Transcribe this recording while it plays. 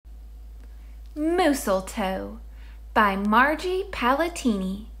Mooseltoe by Margie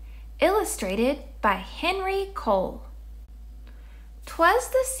Palatini, illustrated by Henry Cole. 'Twas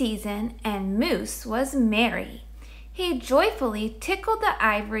the season, and Moose was merry. He joyfully tickled the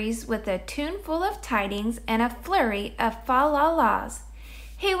ivories with a tuneful of tidings and a flurry of fa-la-las.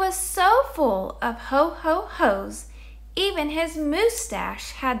 He was so full of ho-ho-hos, even his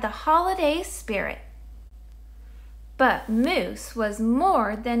moustache had the holiday spirit. But Moose was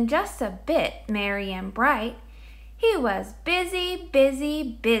more than just a bit merry and bright. He was busy, busy,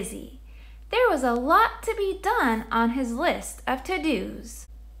 busy. There was a lot to be done on his list of to-dos.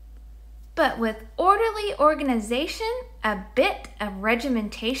 But with orderly organization, a bit of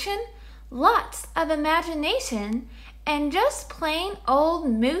regimentation, lots of imagination, and just plain old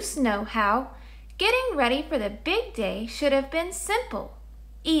Moose know-how, getting ready for the big day should have been simple,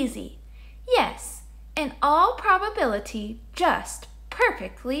 easy, yes, in all probability, just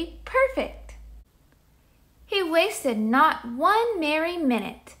perfectly perfect. He wasted not one merry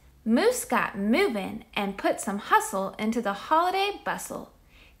minute. Moose got moving and put some hustle into the holiday bustle.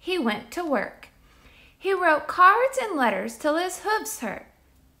 He went to work. He wrote cards and letters till his hooves hurt.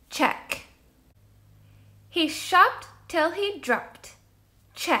 Check. He shopped till he dropped.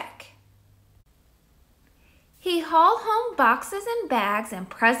 Check. He hauled home boxes and bags and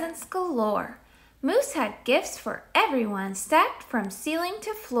presents galore. Moose had gifts for everyone stacked from ceiling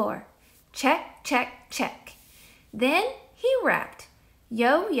to floor. Check, check, check. Then he wrapped.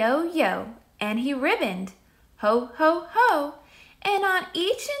 Yo, yo, yo. And he ribboned. Ho, ho, ho. And on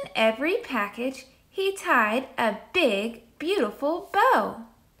each and every package he tied a big, beautiful bow.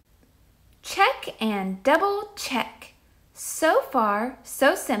 Check and double check. So far,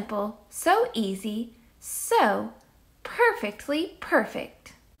 so simple, so easy, so perfectly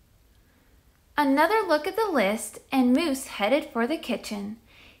perfect. Another look at the list, and Moose headed for the kitchen.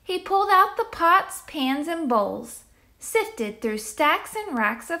 He pulled out the pots, pans, and bowls, sifted through stacks and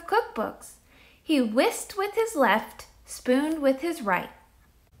racks of cookbooks. He whisked with his left, spooned with his right.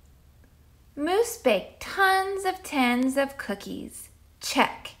 Moose baked tons of cookies.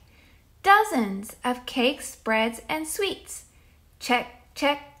 Check. Dozens of cakes, breads, and sweets. Check,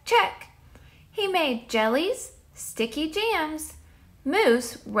 check, check. He made jellies, sticky jams.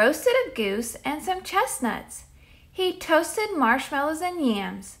 Moose roasted a goose and some chestnuts. He toasted marshmallows and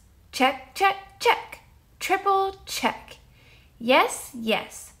yams. Check, check, check. Triple check. Yes,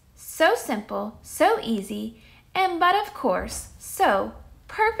 yes. So simple, so easy, and but of course, so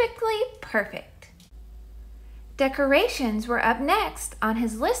perfectly perfect. Decorations were up next on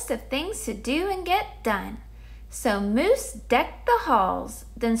his list of things to do and get done. So Moose decked the halls,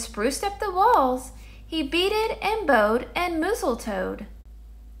 then spruced up the walls. He beaded and bowed and mooseltoed.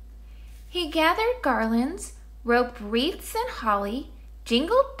 He gathered garlands, roped wreaths and holly,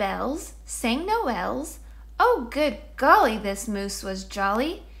 jingled bells, sang noels. Oh, good golly, this Moose was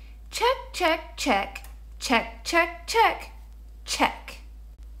jolly. Check, check, check, check, check, check, check.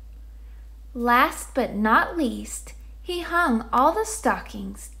 Last but not least, he hung all the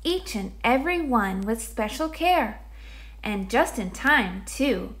stockings, each and every one with special care. And just in time,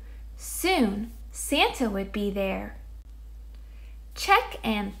 too. Soon, Santa would be there. Check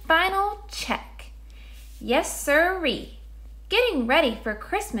and final check. Yes, sirree. Getting ready for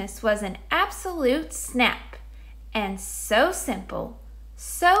Christmas was an absolute snap. And so simple,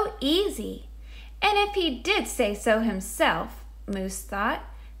 so easy. And if he did say so himself, Moose thought,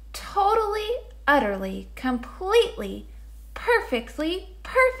 totally, utterly, completely, perfectly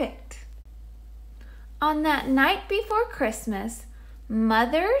perfect. On that night before Christmas,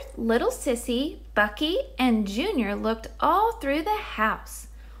 Mother, little Sissy, Bucky, and Junior looked all through the house.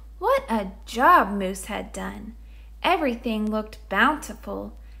 What a job Moose had done! Everything looked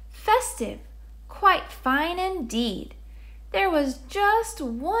bountiful, festive, quite fine indeed. There was just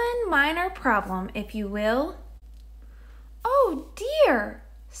one minor problem, if you will. Oh dear,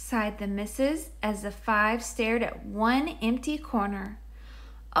 sighed the missus as the five stared at one empty corner.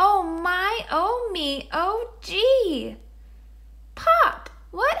 Oh my, oh me, oh gee! Pop,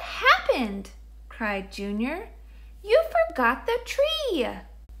 what happened? Cried Junior. You forgot the tree.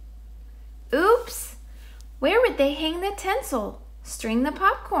 Oops! Where would they hang the tinsel, string the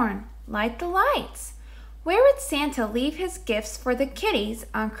popcorn, light the lights? Where would Santa leave his gifts for the kiddies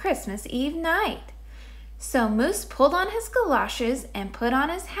on Christmas Eve night? So Moose pulled on his galoshes and put on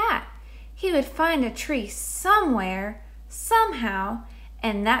his hat. He would find a tree somewhere, somehow,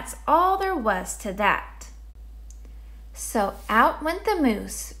 and that's all there was to that. So out went the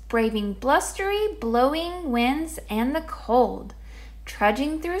Moose, braving blustery, blowing winds and the cold,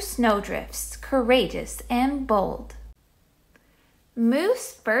 trudging through snowdrifts, courageous and bold.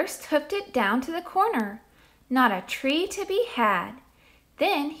 Moose first hooked it down to the corner. Not a tree to be had.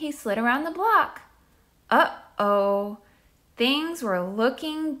 Then he slid around the block. Uh-oh, things were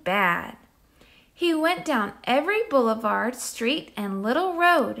looking bad. He went down every boulevard, street, and little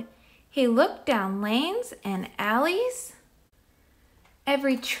road. He looked down lanes and alleys.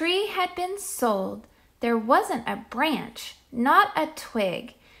 Every tree had been sold. There wasn't a branch, not a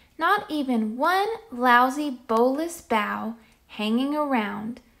twig, not even one lousy, boleless bough hanging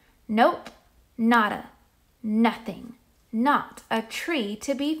around. Nope, nada, nothing, not a tree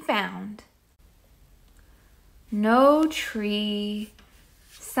to be found. No tree,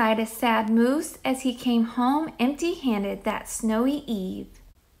 sighed a sad moose as he came home empty-handed that snowy eve.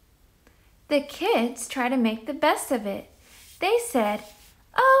 The kids tried to make the best of it. They said,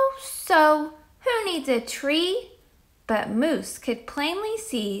 "Oh, so, who needs a tree?" But Moose could plainly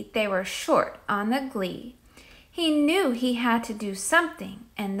see they were short on the glee. He knew he had to do something,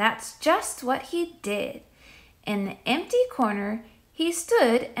 and that's just what he did. In the empty corner, he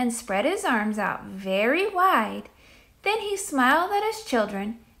stood and spread his arms out very wide. Then he smiled at his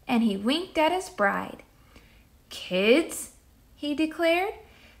children, and he winked at his bride. "Kids," he declared,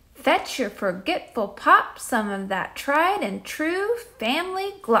 "fetch your forgetful pop some of that tried and true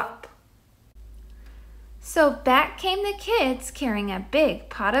family glop." So back came the kids carrying a big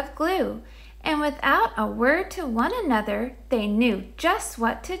pot of glue, and without a word to one another, they knew just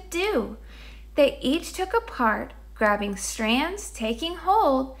what to do. They each took a part, grabbing strands, taking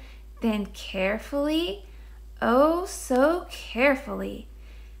hold, then carefully, oh so carefully,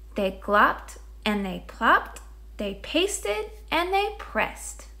 they glopped and they plopped, they pasted and they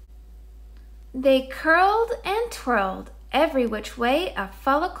pressed. They curled and twirled every which way a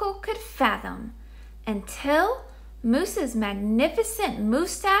follicle could fathom, until Moose's magnificent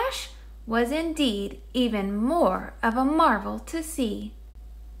moustache was indeed even more of a marvel to see.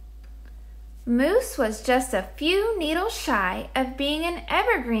 Moose was just a few needles shy of being an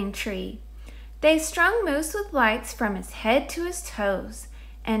evergreen tree. They strung Moose with lights from his head to his toes,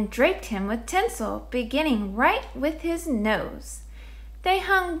 and draped him with tinsel, beginning right with his nose. They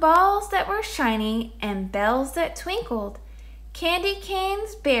hung balls that were shiny and bells that twinkled, candy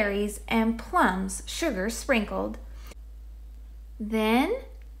canes, berries, and plums sugar sprinkled. Then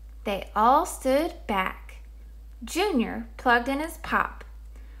they all stood back. Junior plugged in his pop.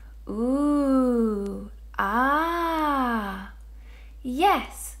 Ooh, ah.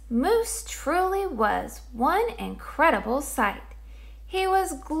 Yes, Moose truly was one incredible sight. He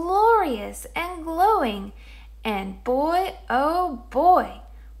was glorious and glowing, and boy, oh boy,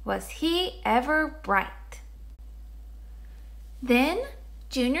 was he ever bright. Then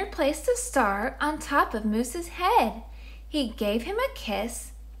Junior placed a star on top of Moose's head. He gave him a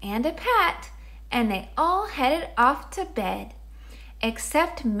kiss and a pat, and they all headed off to bed.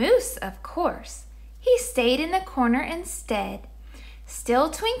 Except Moose, of course. He stayed in the corner instead,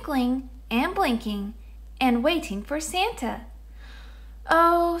 still twinkling and blinking and waiting for Santa.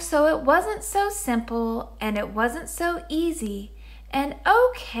 Oh, so it wasn't so simple, and it wasn't so easy, and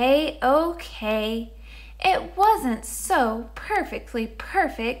okay, it wasn't so perfectly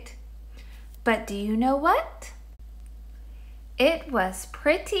perfect. But do you know what? It was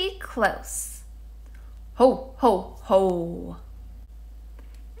pretty close. Ho, ho, ho.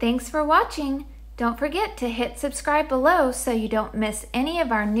 Thanks for watching. Don't forget to hit subscribe below so you don't miss any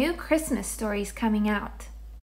of our new Christmas stories coming out.